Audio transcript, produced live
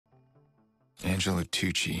Angela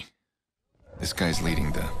Tucci. This guy's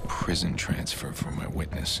leading the prison transfer for my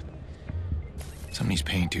witness. Somebody's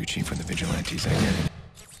paying Tucci for the vigilantes, I get it.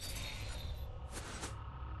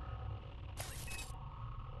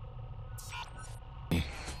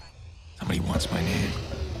 Somebody wants my name.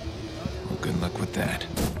 Well, good luck with that.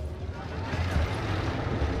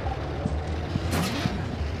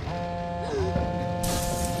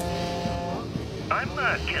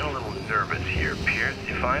 I'm getting a little nervous here, Pierce.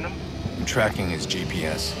 You find him? I'm tracking his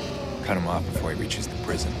GPS. Cut him off before he reaches the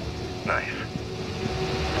prison. Nice.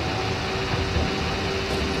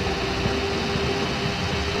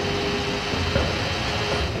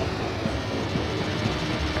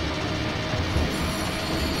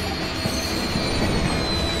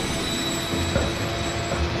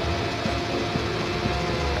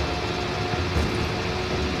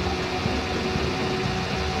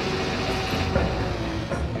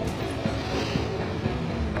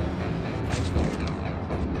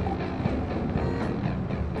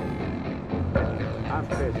 I'm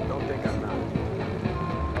pissed. Don't think I'm not.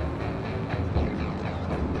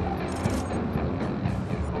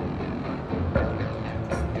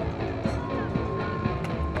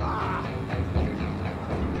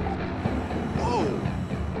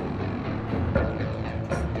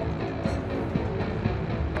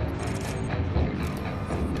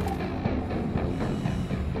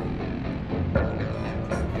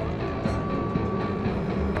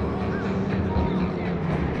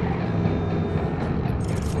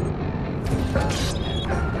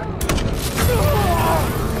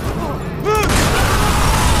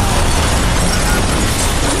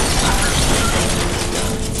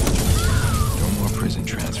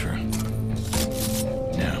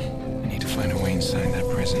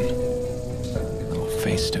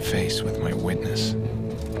 Face to face with my witness.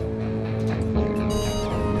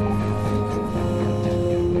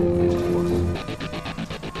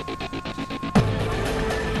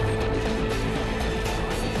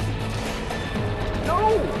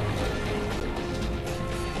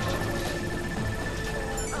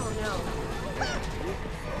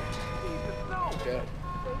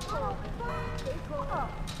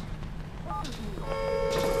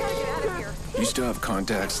 You still have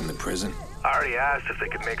contacts in the prison? I already asked if they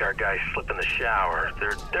could make our guys slip in the shower.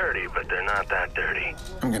 They're dirty, but they're not that dirty.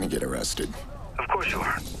 I'm gonna get arrested. Of course you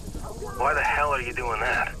are. Why the hell are you doing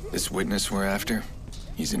that? This witness we're after,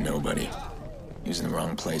 he's a nobody. He was in the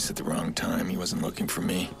wrong place at the wrong time. He wasn't looking for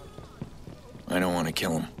me. I don't want to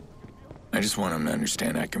kill him. I just want him to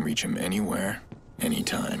understand I can reach him anywhere,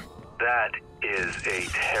 anytime. That is a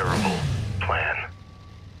terrible plan.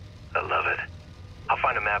 I love it. I'll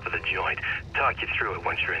find a map of the joint, talk you through it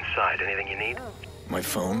once you're inside. Anything you need? My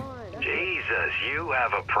phone? Jesus, you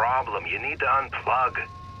have a problem. You need to unplug.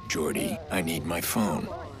 Jordy, I need my phone.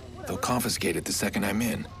 They'll confiscate it the second I'm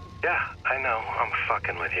in. Yeah, I know. I'm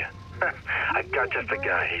fucking with you. I got just a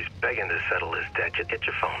guy. He's begging to settle his debt. Just get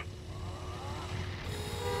your phone.